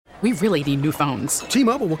We really need new phones.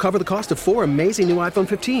 T-Mobile will cover the cost of 4 amazing new iPhone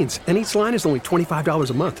 15s, and each line is only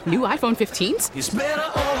 $25 a month. New iPhone 15s? It's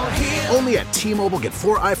better over here. Only at T-Mobile, get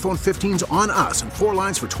 4 iPhone 15s on us and 4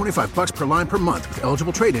 lines for $25 per line per month with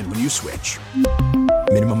eligible trade-in when you switch.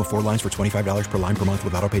 Minimum of 4 lines for $25 per line per month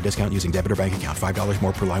with autopay discount using debit or bank account. $5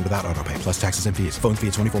 more per line without autopay, plus taxes and fees. Phone fee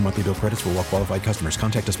at 24 monthly bill credits for well-qualified customers.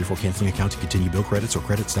 Contact us before canceling account to continue bill credits or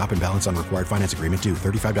credit stop and balance on required finance agreement due.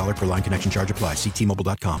 $35 per line connection charge applies. See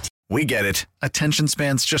T-Mobile.com. We get it. Attention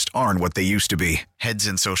spans just aren't what they used to be. Heads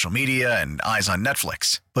in social media and eyes on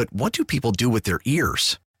Netflix. But what do people do with their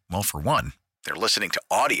ears? Well, for one, they're listening to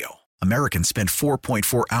audio. Americans spend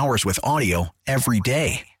 4.4 hours with audio every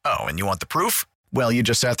day. Oh, and you want the proof? Well, you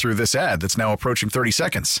just sat through this ad that's now approaching 30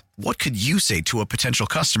 seconds. What could you say to a potential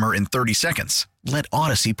customer in 30 seconds? Let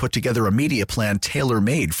Odyssey put together a media plan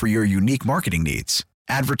tailor-made for your unique marketing needs.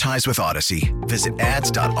 Advertise with Odyssey. Visit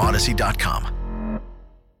ads.odyssey.com.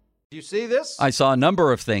 Do you see this? I saw a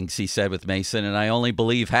number of things he said with Mason, and I only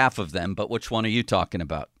believe half of them, but which one are you talking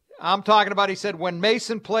about? I'm talking about, he said, when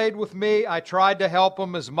Mason played with me, I tried to help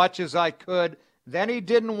him as much as I could. Then he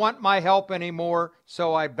didn't want my help anymore,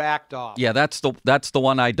 so I backed off. Yeah, that's the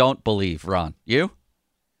one I don't believe, Ron. You?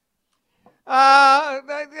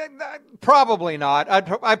 Probably not.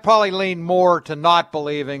 I'd probably lean more to not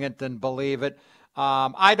believing it than believe it.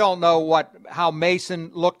 I don't know how Mason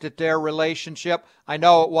looked at their relationship. I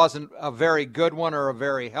know it wasn't a very good one or a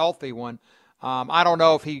very healthy one. I don't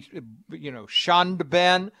know if he, shunned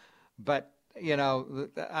Ben, but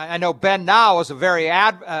I know Ben now is a very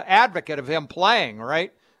advocate of him playing,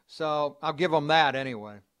 right? So I'll give him that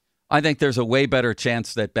anyway. I think there's a way better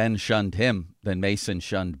chance that Ben shunned him than Mason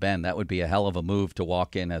shunned Ben. That would be a hell of a move to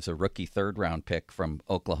walk in as a rookie third-round pick from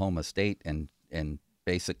Oklahoma State and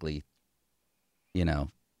basically,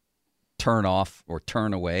 turn off or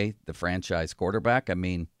turn away the franchise quarterback. I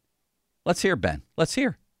mean, let's hear Ben. Let's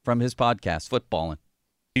hear from his podcast, Footballin'.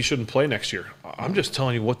 He shouldn't play next year. I'm just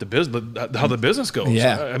telling you how the business goes.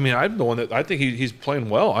 Yeah. I mean, I'm the one that I think he's playing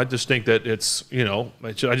well. I just think that it's,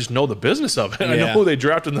 I just know the business of it. Yeah. I know who they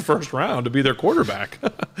drafted in the first round to be their quarterback.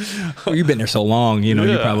 Well, you've been there so long, you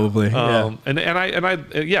probably.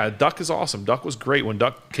 Duck is awesome. Duck was great when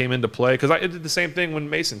Duck came into play because I did the same thing when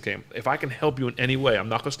Mason came. If I can help you in any way, I'm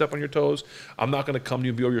not going to step on your toes. I'm not going to come to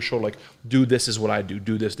you and be over your shoulder like, do this is what I do.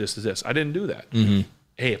 Do this, this is this. I didn't do that. Mm-hmm.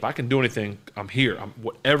 Hey, if I can do anything, I'm here.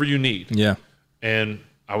 Whatever you need. Yeah. And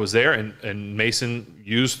I was there, and Mason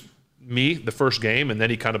used me the first game, and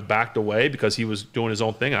then he kind of backed away because he was doing his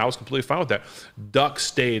own thing, and I was completely fine with that. Duck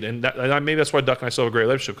stayed, and maybe that's why Duck and I still have a great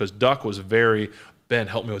relationship, because Duck was very, Ben,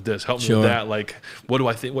 help me with this, help me with that. Like, what do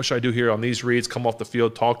I think? What should I do here on these reads? Come off the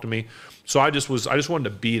field, talk to me. So I just wanted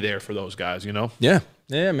to be there for those guys, Yeah,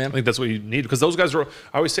 man. I think that's what you need, because those guys I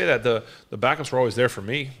always say that the backups were always there for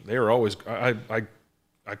me. They were always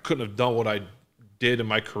I couldn't have done what I did in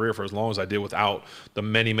my career for as long as I did without the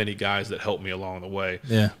many, many guys that helped me along the way.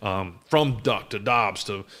 Yeah. From Duck to Dobbs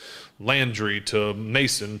to Landry to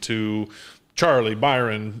Mason to Charlie,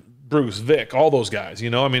 Byron, Bruce, Vic, all those guys.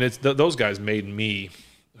 I mean, those guys made me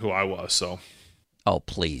who I was. So. Oh,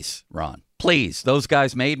 please, Ron. Please. Those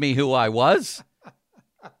guys made me who I was?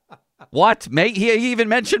 What? He even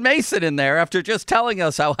mentioned Mason in there after just telling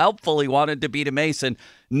us how helpful he wanted to be to Mason.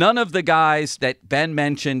 None of the guys that Ben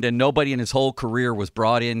mentioned and nobody in his whole career was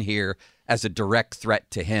brought in here as a direct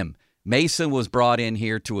threat to him. Mason was brought in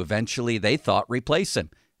here to eventually, they thought, replace him.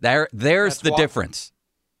 There's the difference.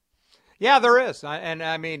 Yeah, there is.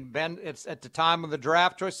 I mean, Ben, it's at the time of the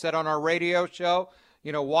draft choice, said on our radio show,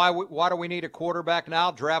 why do we need a quarterback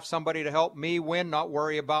now? Draft somebody to help me win, not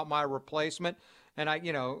worry about my replacement. And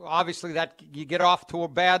obviously that you get off to a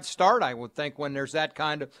bad start, I would think, when there's that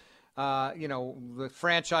kind of, the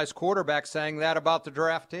franchise quarterback saying that about the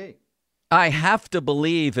draftee. I have to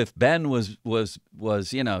believe if Ben was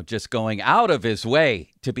just going out of his way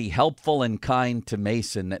to be helpful and kind to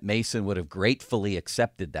Mason, that Mason would have gratefully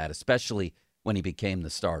accepted that, especially when he became the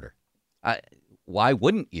starter. Why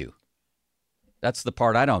wouldn't you? That's the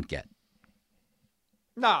part I don't get.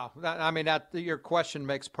 No, your question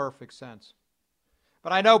makes perfect sense.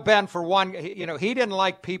 But I know Ben, for one, he didn't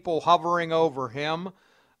like people hovering over him.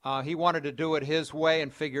 He wanted to do it his way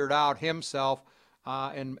and figure it out himself.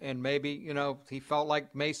 And maybe, he felt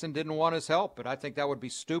like Mason didn't want his help. But I think that would be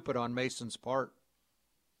stupid on Mason's part.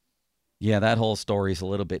 Yeah, that whole story is a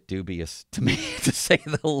little bit dubious to me, to say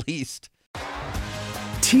the least.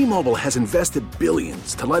 T-Mobile has invested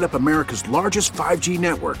billions to light up America's largest 5G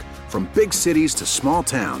network, from big cities to small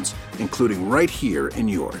towns, including right here in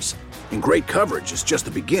yours. And great coverage is just the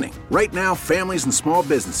beginning. Right now, families and small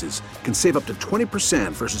businesses can save up to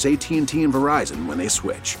 20% versus AT&T and Verizon when they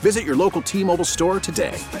switch. Visit your local T-Mobile store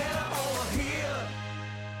today.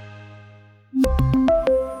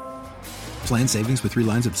 Plan savings with 3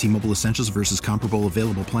 lines of T-Mobile Essentials versus comparable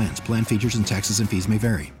available plans. Plan features and taxes and fees may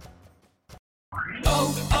vary.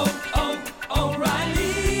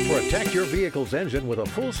 Protect your vehicle's engine with a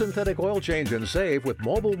full synthetic oil change and save with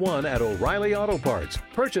Mobile One at O'Reilly Auto Parts.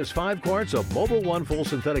 Purchase 5 quarts of Mobile One full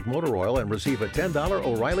synthetic motor oil and receive a $10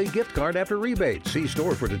 O'Reilly gift card after rebate. See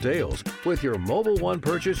store for details. With your Mobile One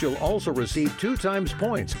purchase, you'll also receive 2 times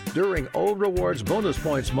points during O Rewards Bonus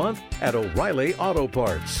Points Month at O'Reilly Auto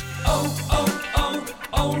Parts.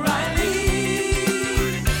 O'Reilly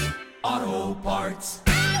Auto Parts.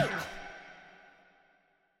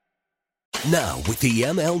 Now, with the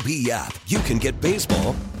MLB app, you can get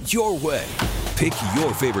baseball your way. Pick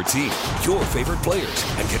your favorite team, your favorite players,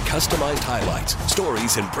 and get customized highlights,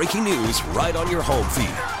 stories, and breaking news right on your home feed.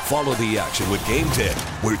 Follow the action with Game 10,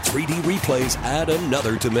 where 3D replays add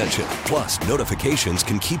another dimension. Plus, notifications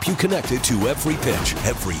can keep you connected to every pitch,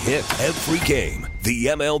 every hit, every game. The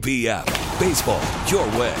MLB app. Baseball your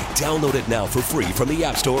way. Download it now for free from the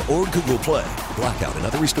App Store or Google Play. Blackout and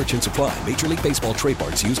other restrictions apply. Major League Baseball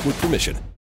trademarks used with permission.